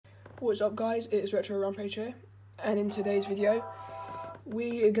What's up guys, it's Retro Rampage here, and in today's video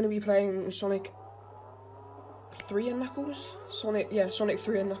we are going to be playing Sonic 3 and Knuckles? Sonic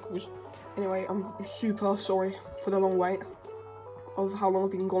 3 and Knuckles. Anyway, I'm super sorry for the long wait of how long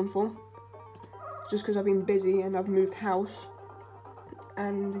I've been gone for. Just because I've been busy and I've moved house,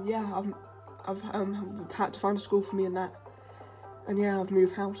 and yeah, I've had to find a school for me and that, and yeah, I've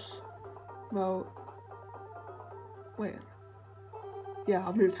moved house. Well, wait. Yeah,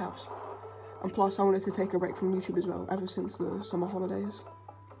 I've moved house. And plus, I wanted to take a break from YouTube as well, ever since the summer holidays.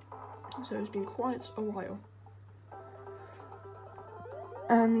 So it's been quite a while.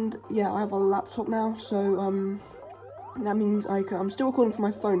 And yeah, I have a laptop now, so that means I'm still recording from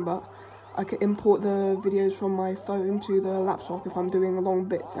my phone, but I can import the videos from my phone to the laptop if I'm doing long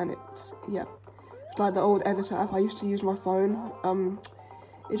bits, and it's like the old editor app I used to use on my phone.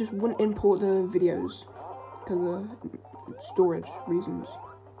 It just wouldn't import the videos because of storage reasons,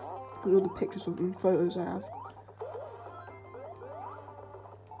 because all the pictures and photos I have.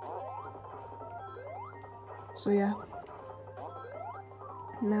 So yeah,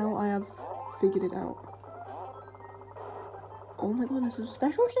 now I have figured it out. Oh my god, this is a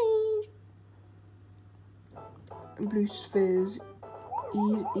special stage! Blue spheres,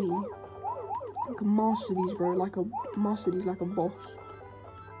 easy. I can master these, bro, like a boss.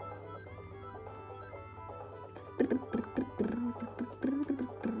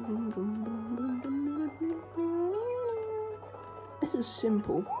 This is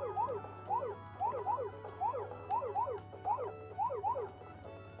simple.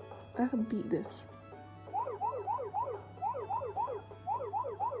 I can beat this.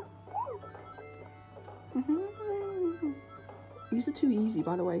 These are too easy,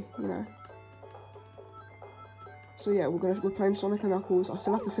 by the way, you know. So yeah, we're playing Sonic and Knuckles. I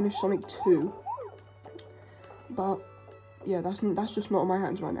still have to finish Sonic 2, but yeah, that's just not in my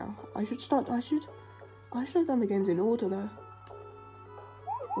hands right now. I should have done the games in order though.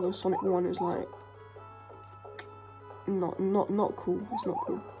 Although Sonic 1 is like not cool. It's not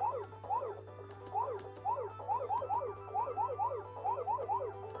cool.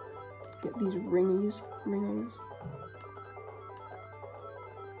 Get these ringos.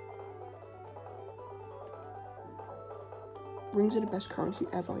 Rings are the best currency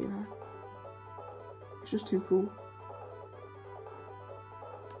ever, you know. It's just too cool.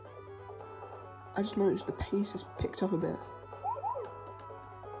 I just noticed the pace has picked up a bit.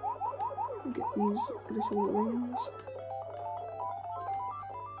 Get these little rings.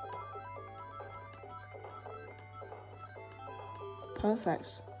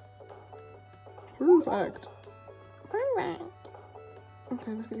 Perfect. Perfect.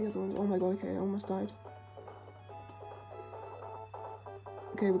 Okay, let's get the other ones. Oh my god, okay, I almost died.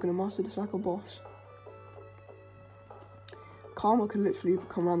 Okay, we're gonna master this like a boss. Karma could literally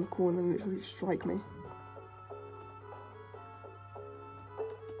come around the corner and literally strike me.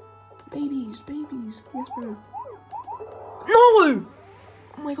 Babies. Yes, bro. No! Oh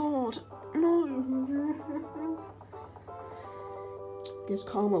my god. No. Guess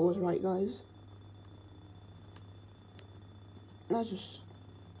Karma was right, guys. That's just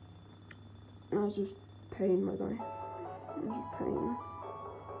pain, my guy. That's just pain.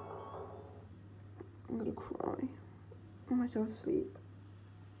 I'm gonna cry. I'm myself asleep.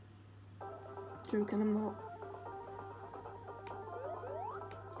 Joking, I'm not.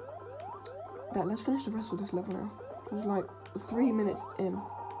 Bet, let's finish the rest of this level now. It's like 3 minutes in.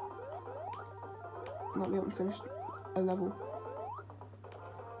 Like we haven't finished a level.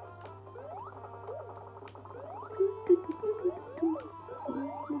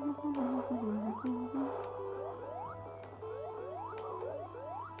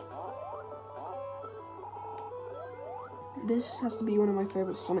 This has to be one of my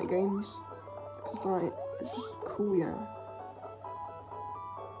favourite Sonic games, cause like, it's just cool, yeah.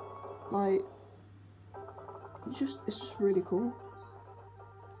 Like, it's just really cool,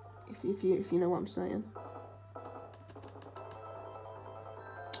 if you know what I'm saying.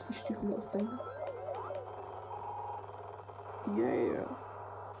 You stupid little thing. Yeah.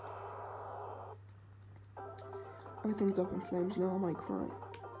 Everything's up in flames now, I might cry.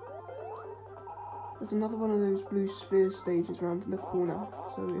 There's another one of those blue sphere stages around in the corner,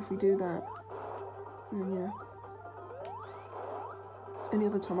 so if we do that, then yeah. Any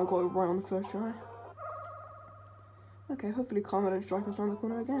other time I got it right on the first try. Okay, hopefully Karma don't strike us around the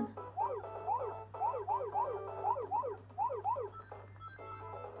corner again.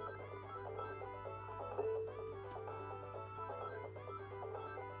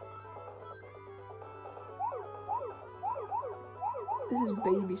 This is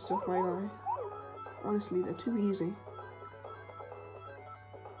baby stuff, my guy. Honestly, they're too easy.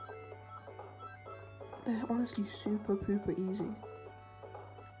 They're honestly super pooper easy.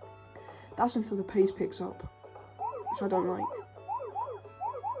 That's until the pace picks up, which I don't like.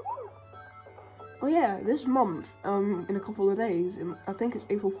 Oh yeah, this month, in a couple of days, I think it's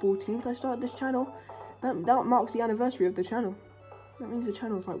April 14th I started this channel. That marks the anniversary of the channel. That means the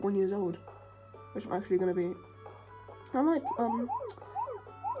channel is like 1 year old, which I'm actually gonna be. I might,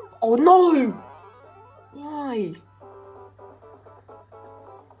 oh no! Why?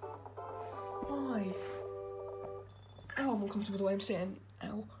 Why? Ow, I'm uncomfortable the way I'm sitting.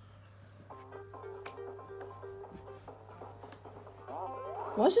 Ow.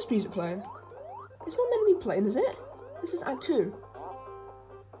 Why is this music playing? It's not meant to be playing, is it? This is Act 2.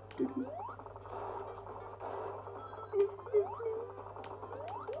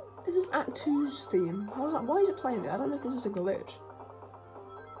 This is Act 2's theme. Why is it playing it? I don't know if this is a glitch.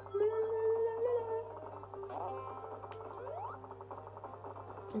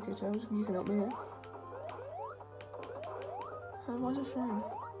 Okay, Tails, you can help me here. Why is it flying?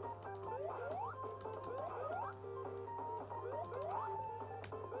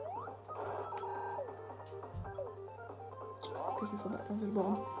 Because you fall back down to the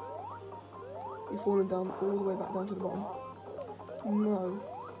bottom. You're falling down all the way back down to the bottom. No.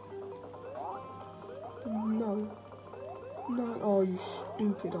 No. No. Oh, you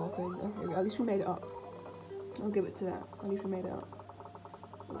stupid old thing. Okay, at least we made it up. I'll give it to that. At least we made it up.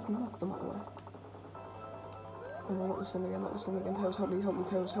 Not the matter. Oh no, not this thing again, not this thing again. Tails, help me, help me,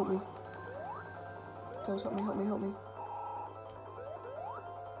 Tails, help me. Tails, help me, help me, help me.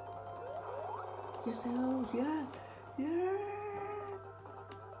 Yes, Tails, yeah. Yeah.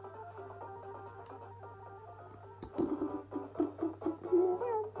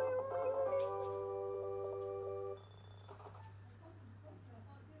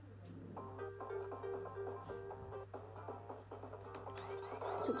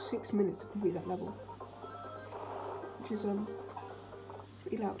 It took 6 minutes to complete that level, which is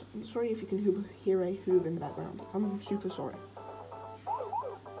pretty loud. I'm sorry if you can hear a hoover in the background. I'm super sorry.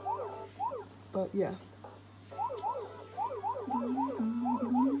 But yeah.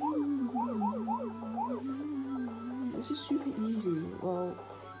 This is super easy. Well,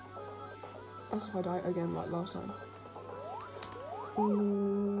 that's if I die again like last time.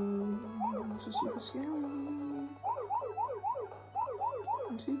 Ooh, this is super scary.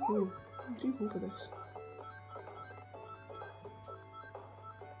 I'm too cool. I'm too cool for this.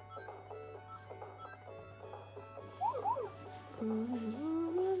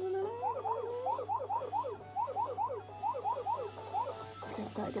 Okay, I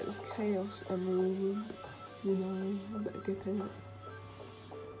better get this Chaos Emerald. You know, I better get it.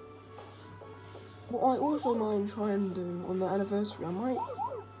 What I also might try and do on the anniversary, I might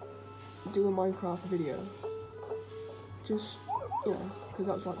do a Minecraft video. Just, you know, because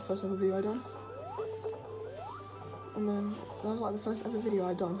that was like the first ever video I done. And then that was like the first ever video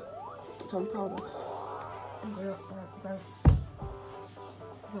I done, which I'm proud of.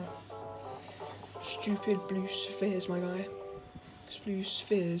 Stupid blue spheres, my guy. It's blue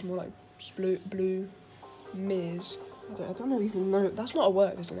spheres, more like blue mirrors. I don't even know. That's not a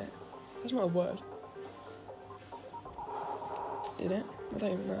word, isn't it? That's not a word. Is it? I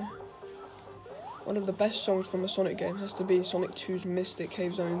don't even know. One of the best songs from a Sonic game has to be Sonic 2's Mystic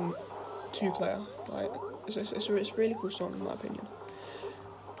Cave Zone 2-player. Like, it's a really cool song in my opinion.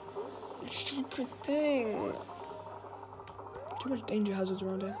 Stupid thing. Too much danger hazards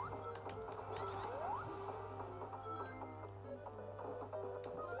around here.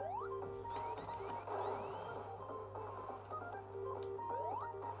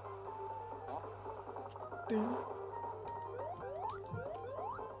 Boom.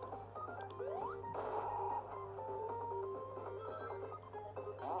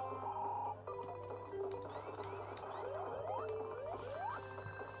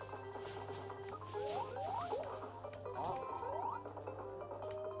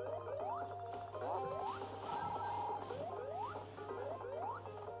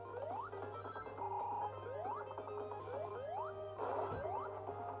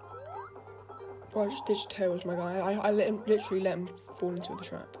 Well, I just ditched Tails, my guy. I literally let him fall into the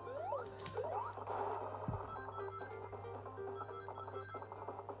trap.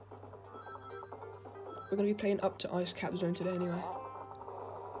 We're gonna be playing up to Ice Cap Zone today anyway.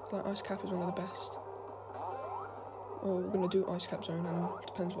 Like, Ice Cap is one of the best. Or we're gonna do Ice Cap Zone, and it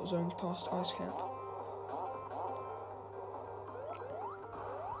depends what zone's past Ice Cap.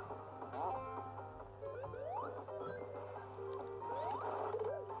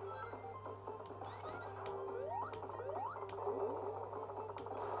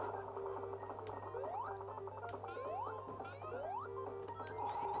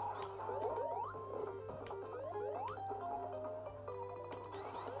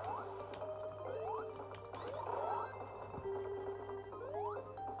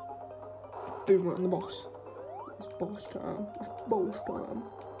 Boom, we're on the boss. It's boss time. It's boss time.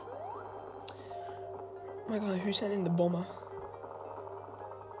 Oh my god, who sent in the bomber?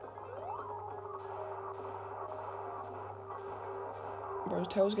 Bro,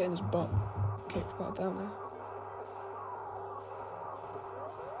 Tails getting his butt kicked back down there.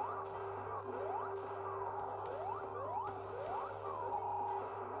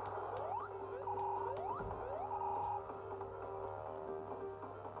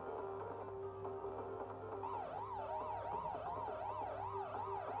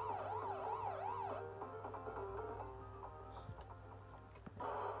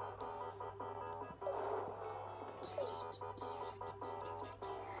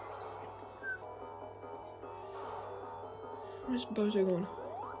 Where's Bozo going?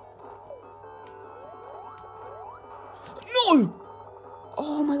 No!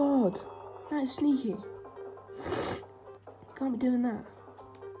 Oh my god. That is sneaky. Can't be doing that.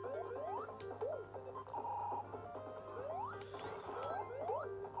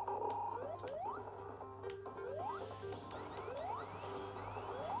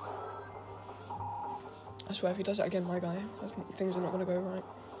 I swear if he does it again, my guy, things are not going to go right.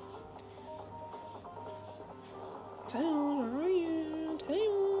 Tails, where are you?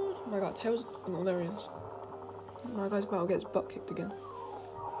 Tails. Oh my god, Tails. Oh, there he is. My guy's about to get his butt kicked again.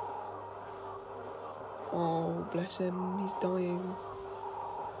 Oh, bless him. He's dying.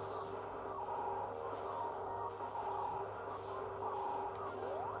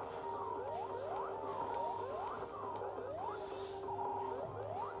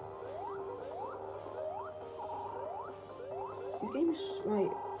 This game is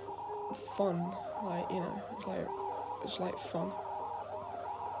like fun. Like, you know, it's like fun.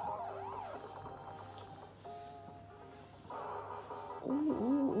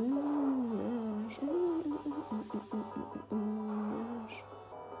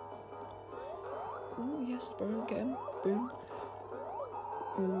 Oh yes, bro, get him. Boom.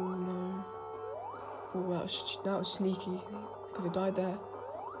 Oh no. Oh, that was sneaky. Could have died there.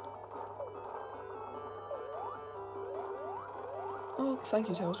 Oh, thank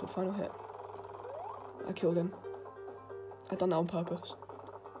you, Tails, for the final hit. I killed him. I done that on purpose.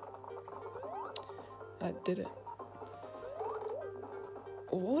 I did it.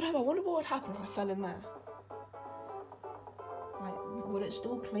 I wonder what would happen if I fell in there. Like, would it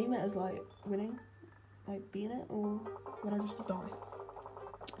still claim it as like winning, like beating it, or would I just die?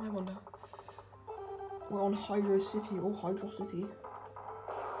 I wonder. We're on Hydro City or Hydro City.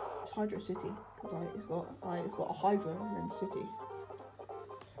 It's Hydro City because it's got a Hydro and then City.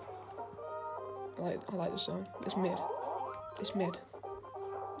 I like this zone. It's mid. It's mid.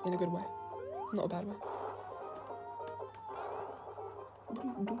 In a good way. Not a bad way.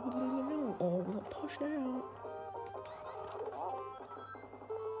 Oh, we got pushed out.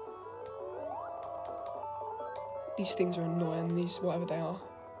 These things are annoying, these whatever they are.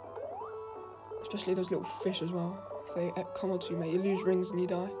 Especially those little fish as well. If they come onto you, mate, you lose rings and you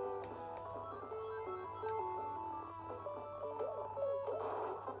die.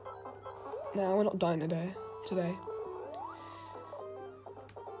 No, we're not dying today.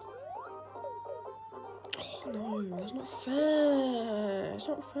 Oh no, that's not fair. It's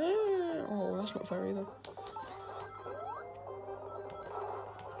not fair. Oh, that's not fair either.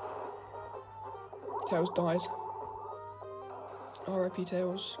 Tails died. R.I.P.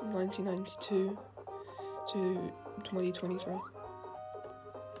 Tails, 1992 to 2023.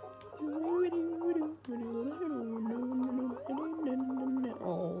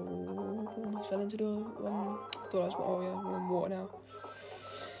 Oh, almost fell into the thought I was, oh yeah, we're in water now.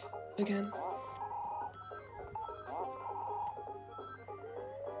 Again.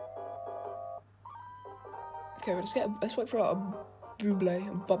 Okay, let's wait for a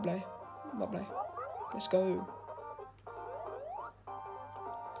bubbly. Let's go.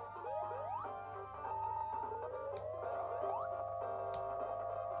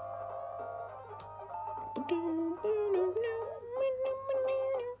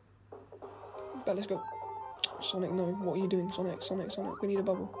 But let's go. Sonic, no. What are you doing, Sonic? We need a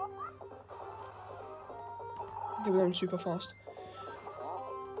bubble. Okay, we're going super fast.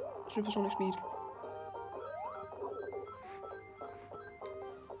 Supersonic speed.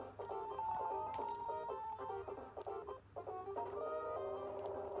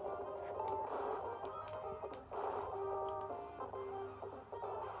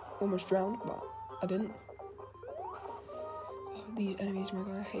 Almost drowned, but I didn't. Oh, these enemies, my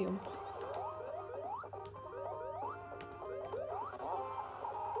god, I hate them.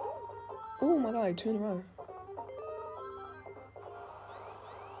 Oh my god, 2 in a row.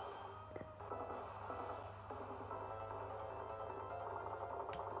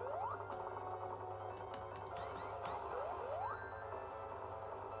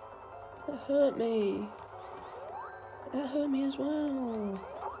 That hurt me. That hurt me as well.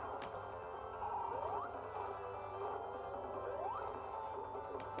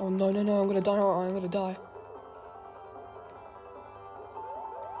 Oh no, no, no, I'm gonna die, aren't I? I'm gonna die.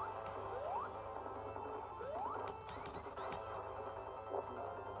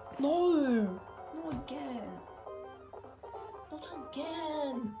 No! Not again. Not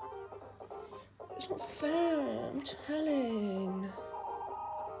again. It's not fair, I'm telling.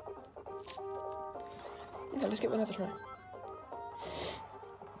 Okay, let's give it another try.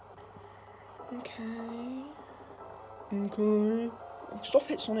 Okay. Okay.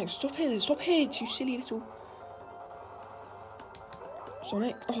 Stop it, Sonic. Stop it. Stop it, you silly little...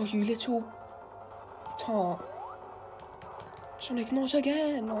 Sonic. Oh, you little... tart. Sonic, not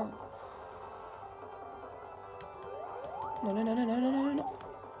again. No. No, no, no, no, no, no, no, no.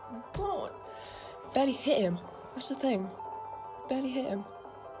 God. Barely hit him. That's the thing. Barely hit him.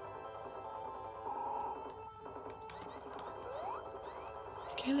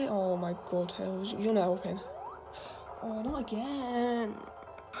 Kill it. Oh my god, Tails. You're not helping. Oh, not again.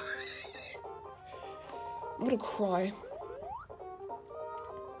 I'm gonna cry.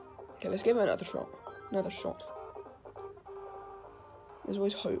 Okay, let's give it another shot. Another shot. There's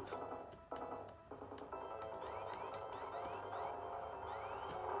always hope.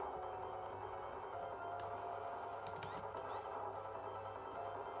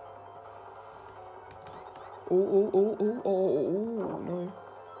 Oh, no.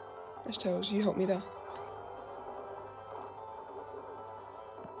 That's Tails, you help me there.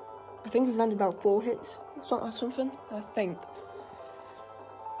 I think we've landed about 4 hits or something, I think.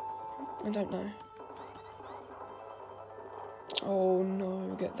 I don't know. Oh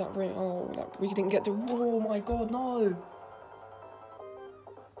no, get that ring. Oh, we didn't get the. Oh my god, no!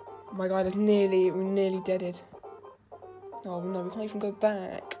 Oh my god, we're nearly deaded. Oh no, we can't even go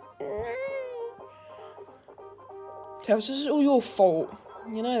back. Tails, this is all your fault.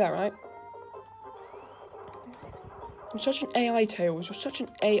 You know that, right? You're such an AI, Tails. You're such an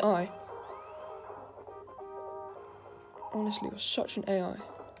AI. Honestly, you're such an AI.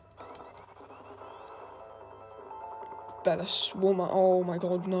 Better swarm. Oh my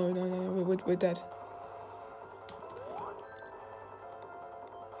god, no, no, no. We're dead.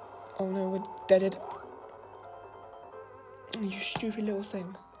 Oh no, we're deaded. You stupid little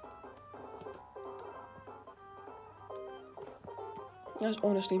thing. That's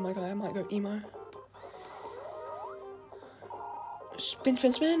honestly, my guy, I might go emo. Spin,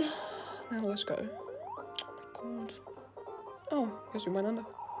 spin, spin. Now let's go. Oh my god. Oh, I guess we went under.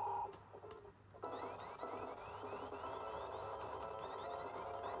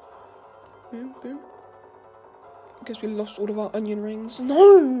 Boom, boom. I guess we lost all of our onion rings.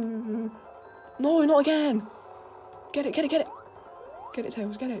 No! No, not again! Get it, get it, get it! Get it,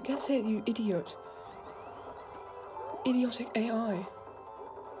 Tails, get it, you idiot. Idiotic AI.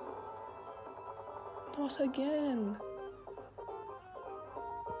 Not again.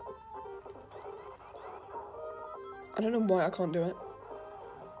 I don't know why I can't do it.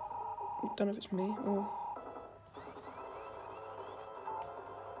 I don't know if it's me or...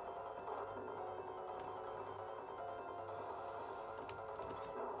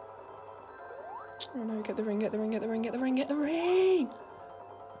 Oh no, get the ring, get the ring, get the ring, get the ring, get the ring!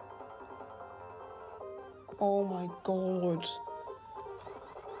 Oh my god.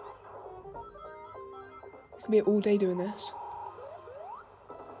 We could be here all day doing this.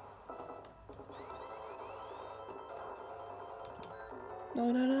 No,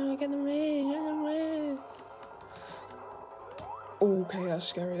 no, no, get the ring, get the ring! Okay, that's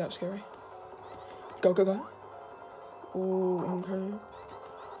scary, that's scary. Go, go, go. Oh, okay.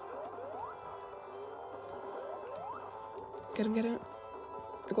 Get him, get him.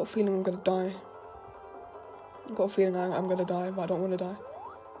 I got a feeling I'm gonna die. I got a feeling I'm gonna die, but I don't want to die.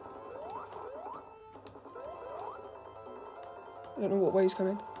 I don't know what way he's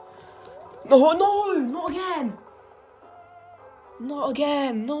coming. No, no, not again! Not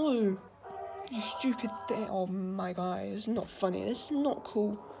again, no! You stupid thing. Oh my god, this is not funny. This is not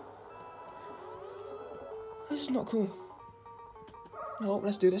cool. This is not cool. Oh,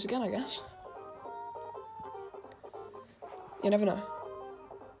 let's do this again, I guess. You never know.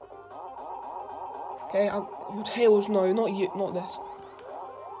 Okay, your Tails, no, not you, not this.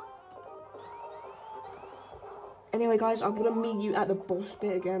 Anyway, guys, I'm gonna meet you at the boss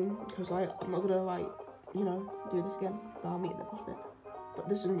bit again because I'm not gonna like, you know, do this again. But I'll meet you at the boss bit. But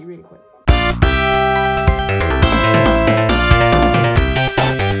this is gonna be really quick.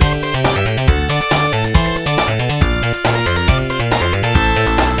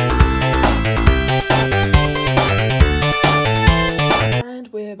 And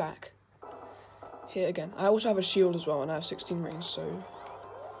we're back. Hit again. I also have a shield as well, and I have 16 rings, so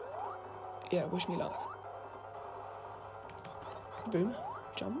yeah, wish me luck. Boom.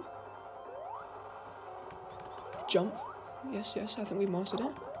 Jump. Jump. Yes, yes, I think we've mastered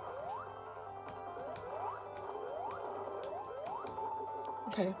it.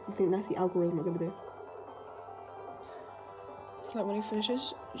 Okay, I think that's the algorithm we're gonna do. It's like when he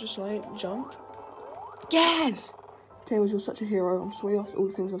finishes, just like jump. Yes! Tails, you're such a hero. I'm sorry after all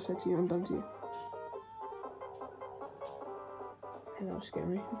the things I've said to you and done to you. Hey, that was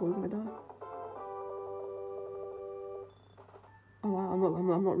scary. I thought we were gonna die. Oh wow,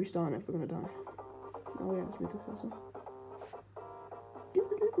 I'm not restarting it if we're gonna die. Oh yeah, let's move the cursor.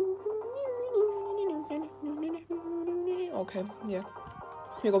 Okay, yeah.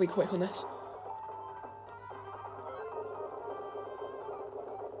 We gotta be quick on this.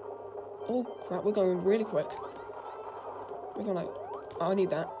 Oh crap, we're going really quick. We're going like, oh, I need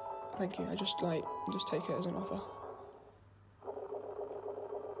that. Thank you, I just take it as an offer.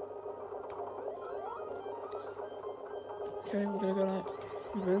 Okay, we're gonna go like,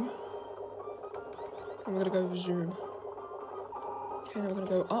 boom. And we're gonna go zoom. Okay, now we're gonna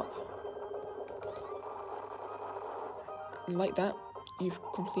go up. And like that, you've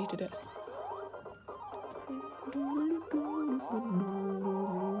completed it.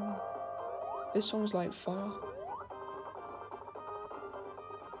 This song's like fire.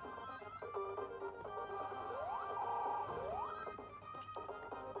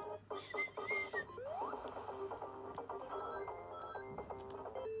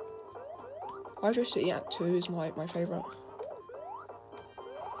 Hydro City Act 2 is my favourite.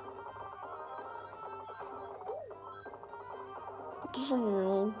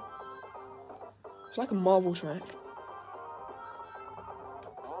 It's like a marble track.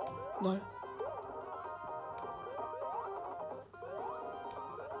 No.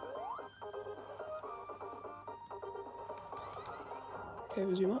 Okay,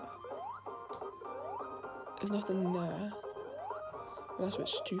 we'll zoom up. There's nothing there. Well, that's a bit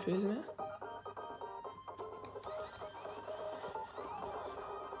stupid, isn't it?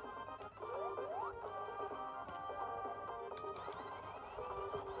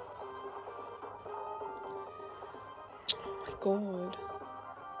 Oh my god.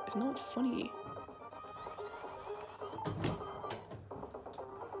 It's not funny.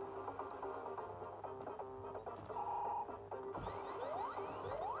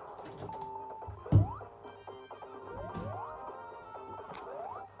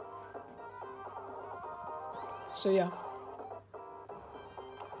 So yeah.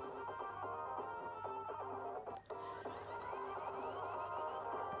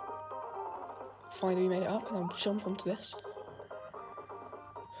 Finally made it up, and I'll jump onto this.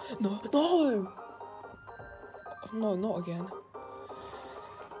 No! No! No, not again.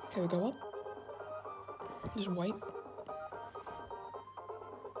 Okay, we go up. Just wait.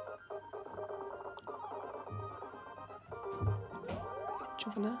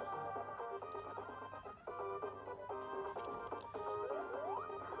 Jump in there.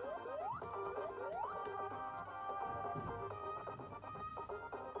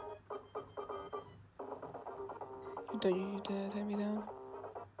 Don't you dare take me down.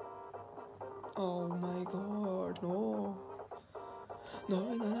 Oh my god, no. No,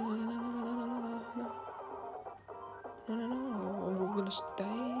 no, no, no, no, no, no, no, no, no, no, we're gonna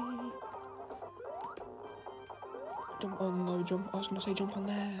stay. Jump on, no, jump, I was gonna say jump on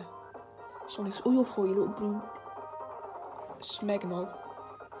there. Sonic's all your fault, you little blue smegnog.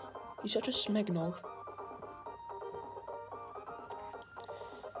 You're such a smegnog.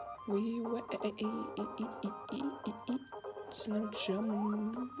 We wait. Now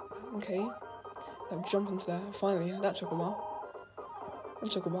jump. Okay. Now jump into there. Finally, that took a while.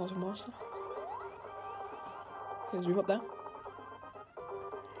 That took a while to master. Okay, zoom up there.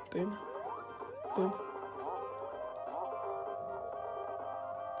 Boom. Boom.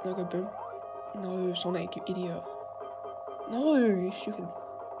 No, go boom. No, Sonic, you idiot. No, you stupid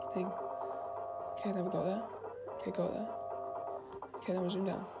thing. Okay, now we got there. Okay, got there. Okay, now we zoom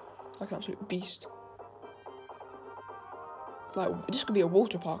down. Like an absolute beast. Like, this could be a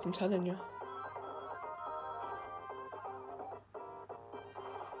water park, I'm telling you.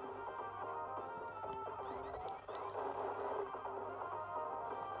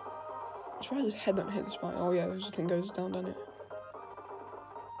 I'm surprised his head don't hit the spine. Oh yeah, this thing goes down, doesn't it?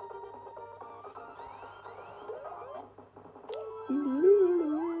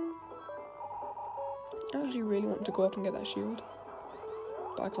 I actually really want to go up and get that shield.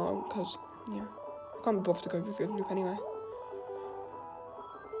 But I can't, because, yeah. I can't be bothered to go through the loop anyway.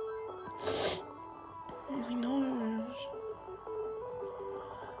 My nose.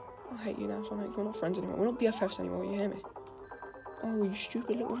 hate you now, Sonic. We're not friends anymore. We're not BFFs anymore, you hear me? Oh, you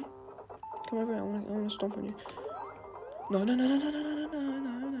stupid little... Come over here, I wanna stomp on you. No.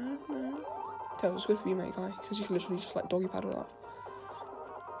 Tails, it's good for you, mate, guy, because you can literally just, like, doggy paddle that.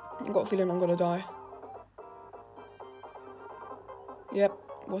 I've got a feeling I'm gonna die. Yep,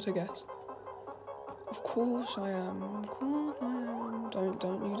 what a guess. Of course I am. Of course I am. Don't you die.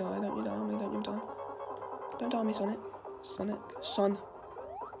 Don't you die on me. Don't you die. Don't die on me, Sonic. Son.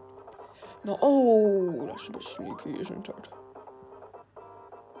 No. Oh, that's a bit sneaky, isn't it?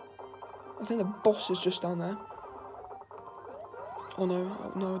 I think the boss is just down there. Oh no.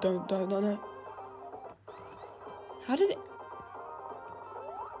 Oh, no, don't. No. How did it?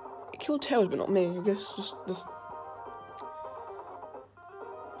 It killed Tails, but not me. I guess just the.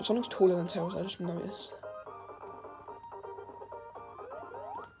 Sonic's taller than Tails, I just noticed.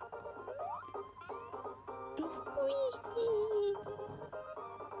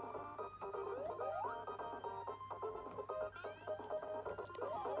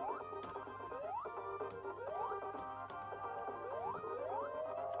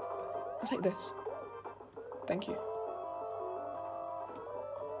 I'll take this. Thank you.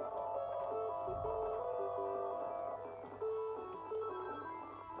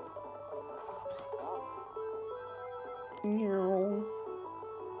 No.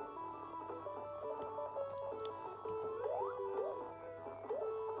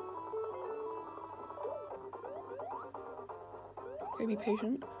 Okay, be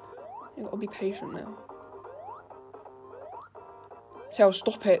patient. You gotta be patient now. Tails,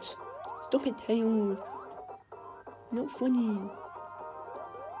 stop it! Stop it, Tails! Not funny.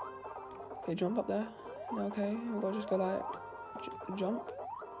 Okay, jump up there. No, okay, we've got to just go like jump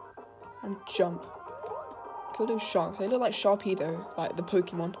and jump. Kill those sharks. They look like Sharpedo, like the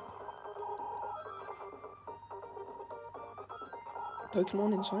Pokemon.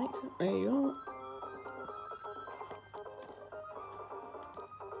 Pokemon in Sonic. There you go.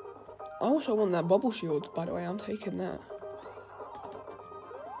 I also want that bubble shield, by the way. I'm taking that.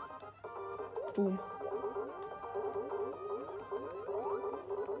 Boom.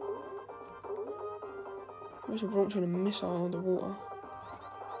 I'm just launching a missile underwater.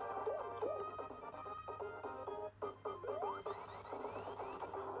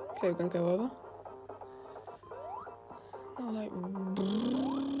 Okay, we're gonna go over. Oh, like,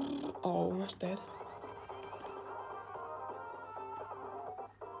 oh, that's dead.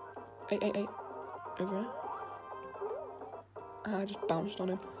 Hey, over here. I just bounced on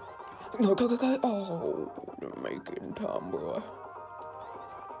him. No, go. Oh, you're making time, bro.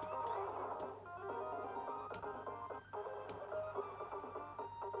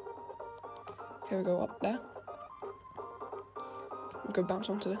 Okay, we go up there. We go bounce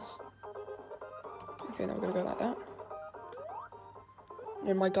onto this. Okay, now we're gonna go like that.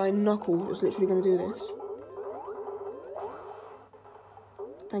 And my guy Knuckles is literally gonna do this.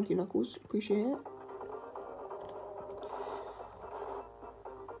 Thank you, Knuckles. Appreciate it.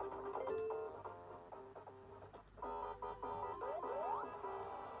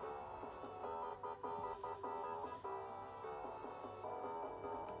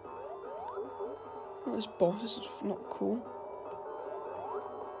 Not this boss. This is not cool.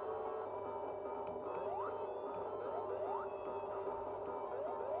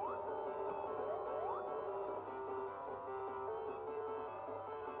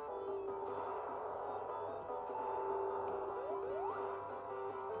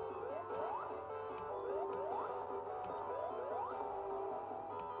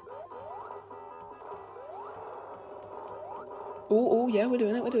 Oh, yeah, we're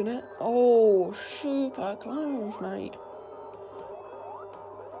doing it. Oh, super close, mate.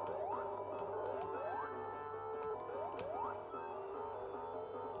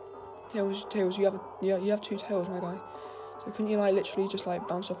 Tails, you have two tails, my guy. So couldn't you like literally just like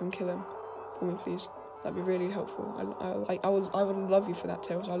bounce up and kill him for me, please? That'd be really helpful. I would love you for that,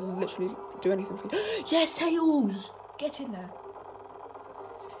 Tails. I'll literally do anything for you. Yes, Tails, get in there.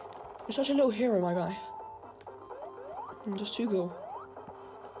 You're such a little hero, my guy. I'm just too cool.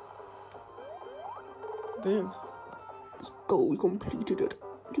 Boom. Let's go, we completed it.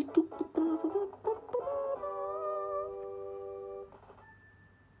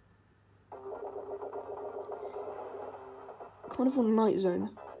 Carnival Night Zone.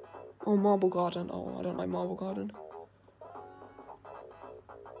 Oh, Marble Garden. Oh, I don't like Marble Garden.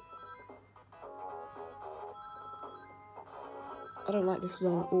 I don't like this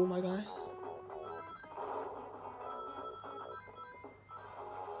zone at all, my guy.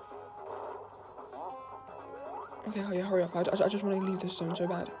 Okay, oh yeah, hurry up. I just want to leave this zone so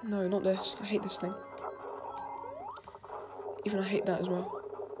bad. No, not this. I hate this thing. Even I hate that as well.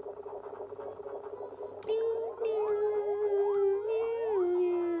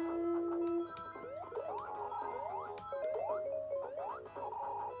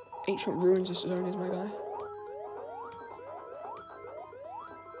 ancient ruins this zone is, my guy.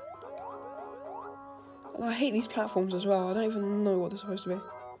 I hate these platforms as well. I don't even know what they're supposed to be.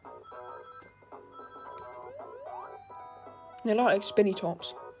 They're like spinny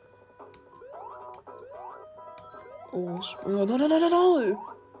tops. Oh, no, no, no, no, no!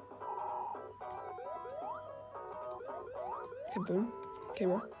 Okay, boom. Okay,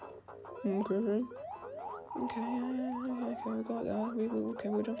 bro. Okay. Okay, okay, we got that. Okay,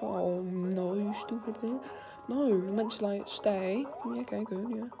 we'll jump out. Oh, no, you stupid thing. No, you meant to, like, stay. Yeah, okay, good,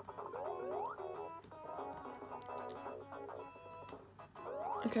 yeah.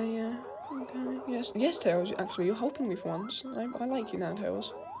 Okay, yeah. Okay. Yes, yes, Tails, actually, you're helping me for once. I like you now,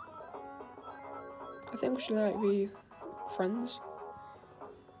 Tails. I think we should, like, be friends.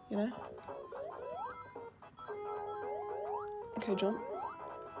 You know? Okay, jump.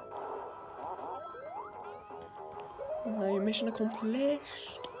 No, mission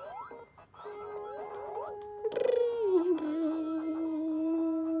accomplished.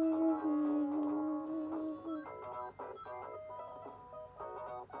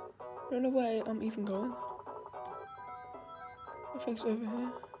 I don't know where I'm even going. I think it's over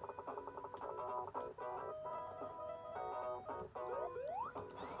here.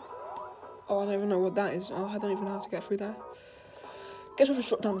 Oh, I don't even know what that is. Oh, I don't even know how to get through there. Guess we'll just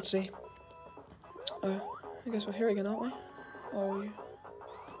drop down and see. I guess we're here again, aren't we? Oh,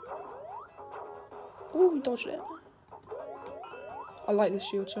 oh, we dodged it. I like this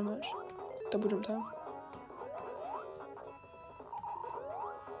shield so much. Double jump down.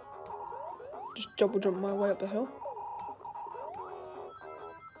 Just double jump my way up the hill.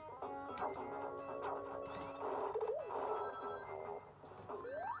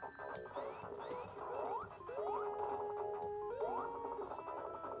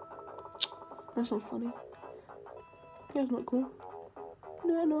 That's not funny. That's not cool.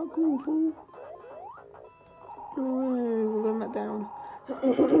 No, not cool, fool. No way, we're going back down.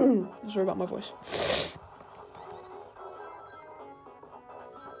 Sorry about my voice.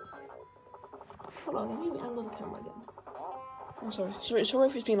 Hold on, let me angle the camera again. Oh, sorry. Sorry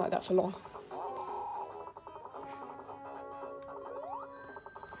if it's been like that for long.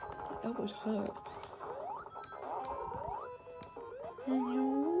 My elbows hurt.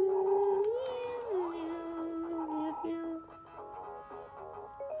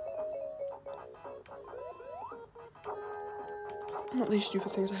 Not these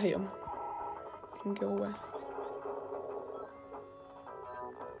stupid things, I hate them. You can go away.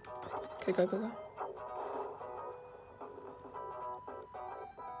 Okay, go, go, go.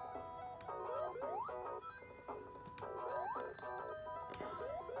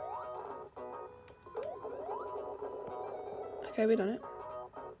 Okay, we done it.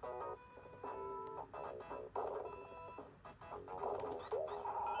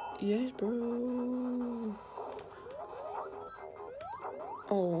 Yes, bro.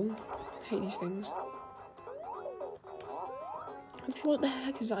 Oh, I hate these things. What the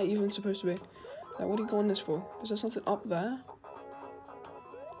heck is that even supposed to be? Like, what are you going this for? Is there something up there?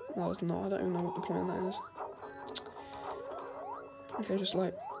 No, it's not. I don't even know what the point of that is. Okay, just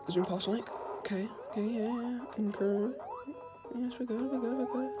like zoom past Sonic. Okay, okay, yeah, okay. Yes, we're good, we're good, we're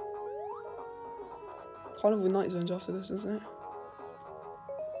good. Kind of with night zones after this, isn't it?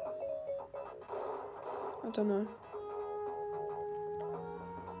 I don't know.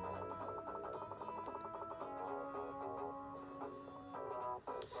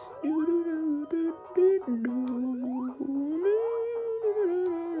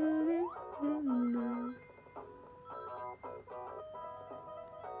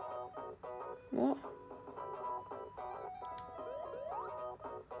 What?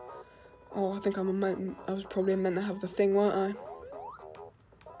 Oh, I think I was probably meant to have the thing, weren't I?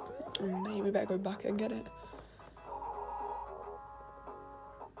 Maybe we better go back and get it.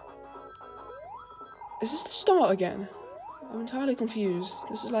 Is this the start again? I'm entirely confused.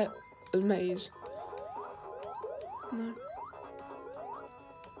 This is like a maze. No.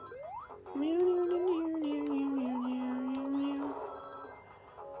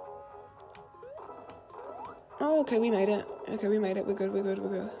 Oh, okay, we made it. Okay, we made it. We're good, we're good, we're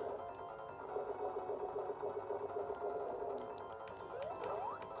good.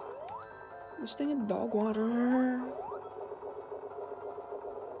 This thing in dog water.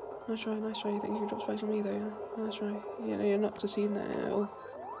 Nice try, nice try. You think you can drop spikes on me though? Yeah? Nice try. You know, you're not to see now.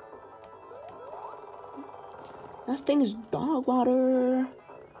 That thing is dog water.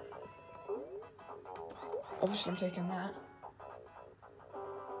 Obviously, I'm taking that.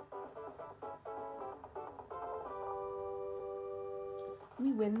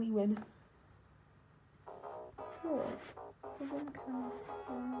 We win, we win. Sure.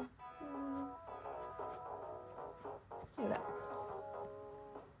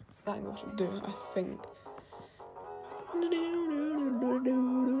 that angle should do it, I think.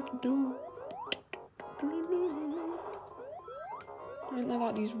 I don't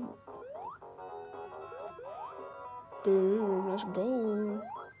like these. Boom, let's go.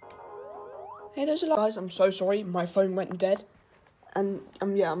 Hey, there's a lot. Guys, I'm so sorry. My phone went dead, and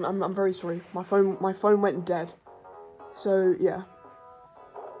yeah, I'm very sorry. My phone went dead. So yeah,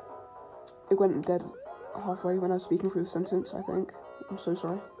 it went dead halfway when I was speaking through the sentence. I think. I'm so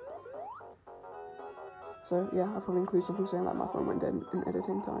sorry. So yeah, I'll probably include something saying like my phone went dead in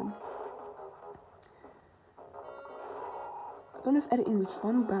editing time. I don't know if editing is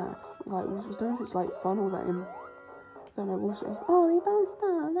fun or bad. Like, I don't know if it's like fun or lame. Don't know, we'll see. Oh, they bounced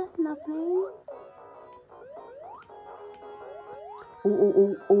down, that's lovely.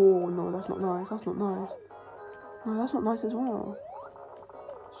 Oh, no, that's not nice, that's not nice. No, that's not nice as well.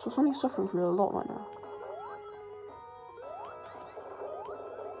 So Sonic's suffering from it a lot right now.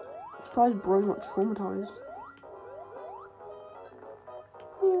 I'm surprised bro's not traumatized.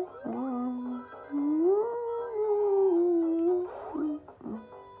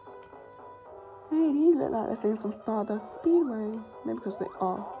 Hey, these look like they're things from Stardust Speedway. Maybe because they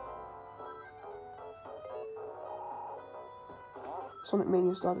are. Sonic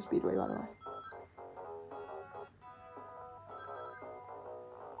Mania Stardust Speedway, by the way.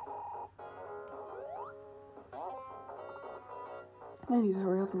 I need to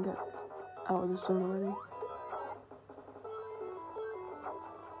hurry up and get out of this zone already.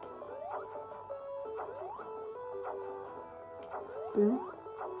 Boom.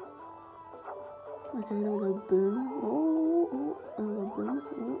 Okay, there we go, boom. Oh, there we go, boom.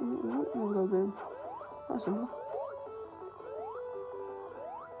 There we go, boom. That's simple.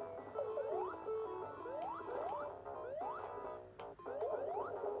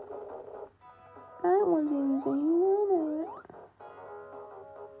 That was easy, wasn't it?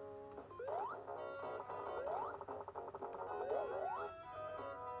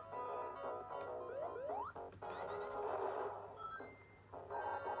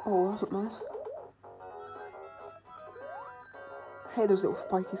 Oh, that's not nice. I hate those little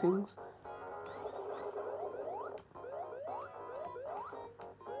spiky things.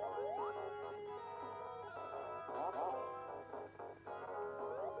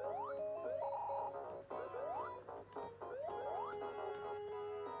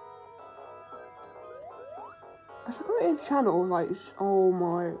 I should create a channel like, oh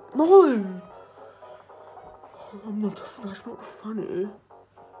my, no! That's not funny.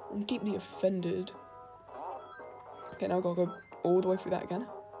 I'm deeply offended. Okay, now I've got to go all the way through that again.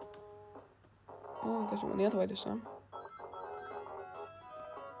 Oh, I guess I went the other way this time.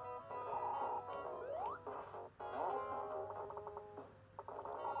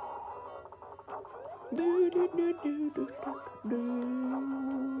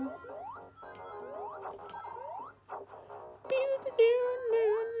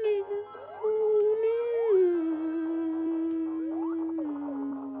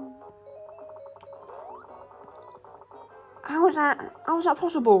 How is that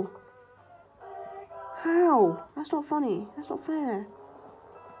possible? How? That's not funny. That's not fair.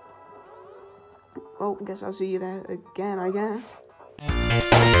 Well, I guess I'll see you there again, I guess.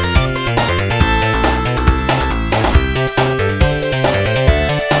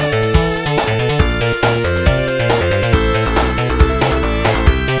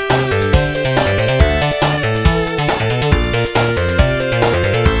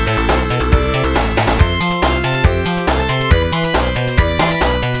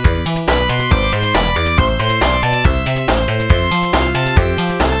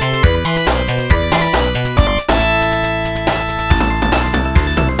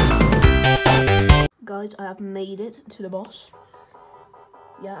 Guys, I have made it to the boss.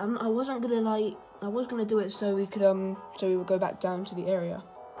 Yeah, I wasn't gonna I was gonna do it so we could so we would go back down to the area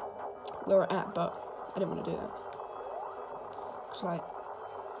where we're at, but I didn't want to do that. It's like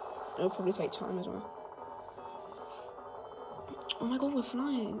it'll probably take time as well. Oh my god, we're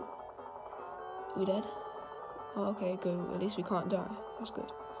flying. We dead? Oh, okay, good. At least we can't die. That's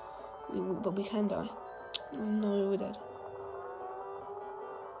good. But we can die. Oh no, we're dead.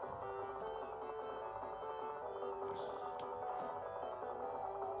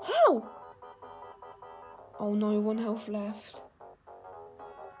 How? Oh no, 1 health left.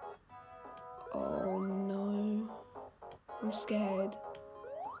 Oh no. I'm scared.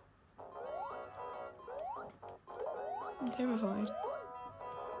 I'm terrified.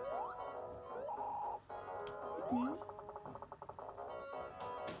 Yeah.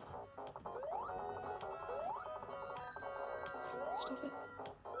 Stop it.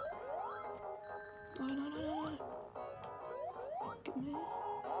 No. Get me.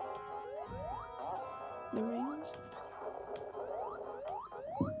 The rings.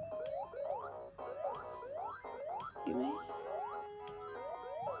 Give me.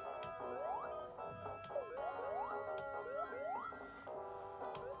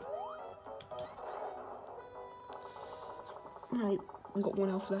 Right, we got 1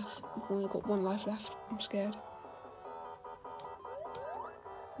 health left. We got 1 life left. I'm scared.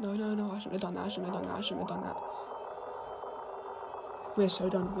 No, no, no, I shouldn't have done that. I shouldn't have done that. I shouldn't have done that. We're so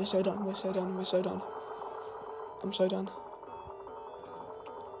done. We're so done. We're so done. We're so done. I'm so done.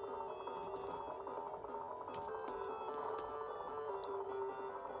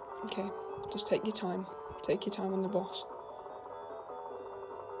 Okay, just take your time. Take your time on the boss.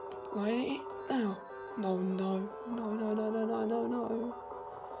 Right now. No, no, no, no, no, no, no, no, no.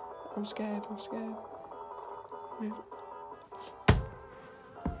 I'm scared. I'm scared. Move.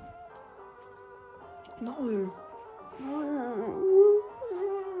 No. No.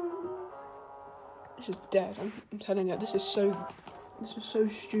 This is dead. I'm telling you, this is so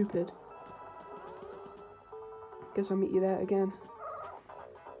stupid. Guess I'll meet you there again.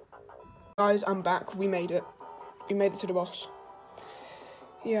 Guys, I'm back. We made it. We made it to the boss.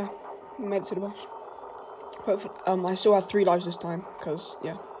 Yeah, we made it to the boss. Hopefully, I still have 3 lives this time, because,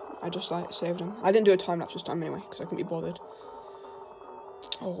 yeah, I just, like, saved them. I didn't do a time-lapse this time anyway, because I couldn't be bothered.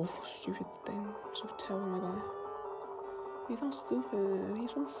 Oh, stupid thing. Stupid tail, my guy. He's not stupid.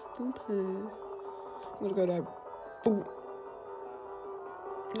 He's not stupid. I'm gonna go there. Boom.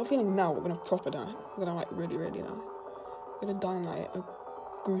 I'm not feeling now we're gonna proper die. We're gonna, like, really, really die. We're gonna die in, like, a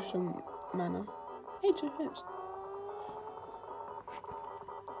gruesome manner. Hey, 2 hits.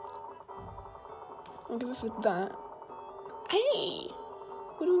 I'll give it for that. Hey!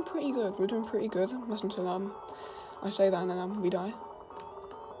 We're doing pretty good. We're doing pretty good. That's until, I say that and then, we die.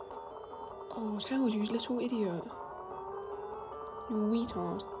 Oh, Tails, you little idiot. You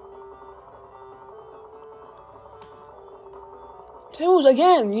retard. Tails,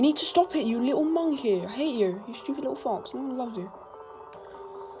 again! You need to stop it, you little monkey. I hate you. You stupid little fox. No one loves you.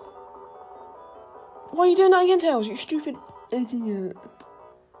 Why are you doing that again, Tails? You stupid idiot.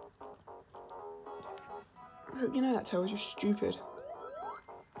 You know that, Tails. You're stupid.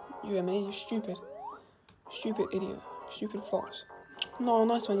 You hear me? You're stupid. Stupid idiot. Stupid fox. No,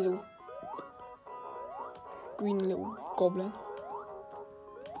 nice one, you little green little goblin.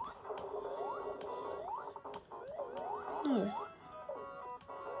 No.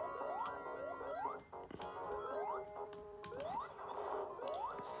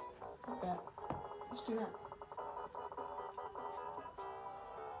 Yeah. Let's do that.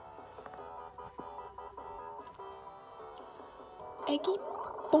 Eggy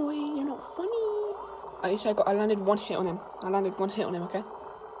boy, you're not funny. At least I landed 1 hit on him. I landed 1 hit on him, okay?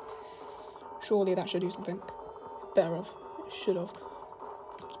 Surely that should do something. Better have. Should have.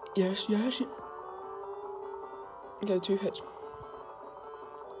 Yes, yes. Okay, 2 hits.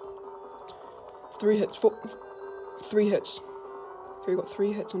 3 hits. 3 hits. Okay, we got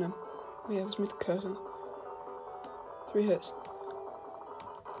 3 hits on him. Oh yeah, let's move the cursor. 3 hits.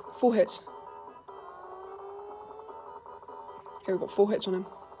 4 hits. Okay, we've got 4 hits on him.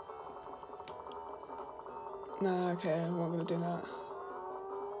 No, okay, I'm not gonna do that.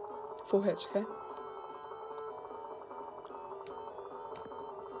 4 hits, okay?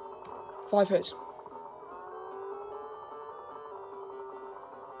 5 hits.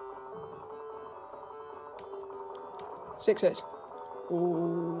 6 hits.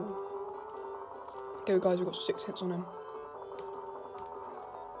 Ooh. Okay, guys, we've got 6 hits on him.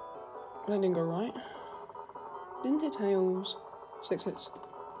 That didn't go right. Didn't it, Tails? 6 hits.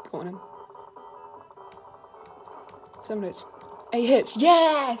 Got on him. 7 hits. 8 hits.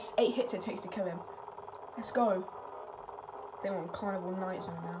 Yes! 8 hits it takes to kill him. Let's go. They're on Carnival Night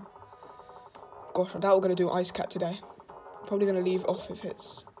Zone now. Gosh, I doubt we're going to do Ice Cap today. Probably going to leave off if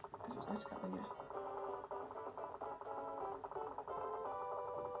it's Ice Cap, then yeah.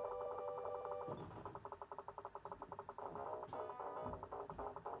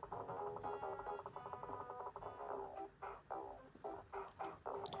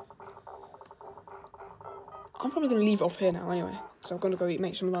 I'm probably going to leave it off here now anyway, so I'm going to go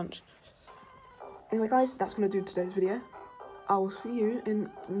make some lunch. Anyway guys, that's going to do today's video. I will see you in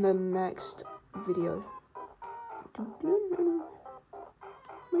the next video.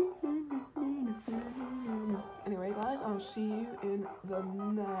 Anyway guys, I'll see you in the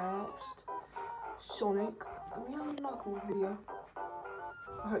next Sonic 3 and Knuckles video.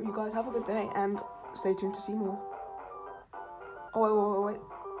 I hope you guys have a good day and stay tuned to see more. Oh wait.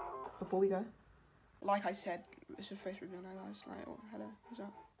 Before we go. Like I said, it's a face reveal now guys. Like, oh, hello, what's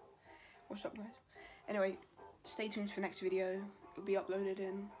up? What's up guys? Anyway, stay tuned for the next video. It'll be uploaded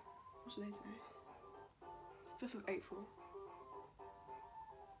in, what's the day today? 5th of April.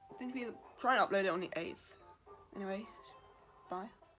 I think we'll try and upload it on the 8th. Anyway, bye.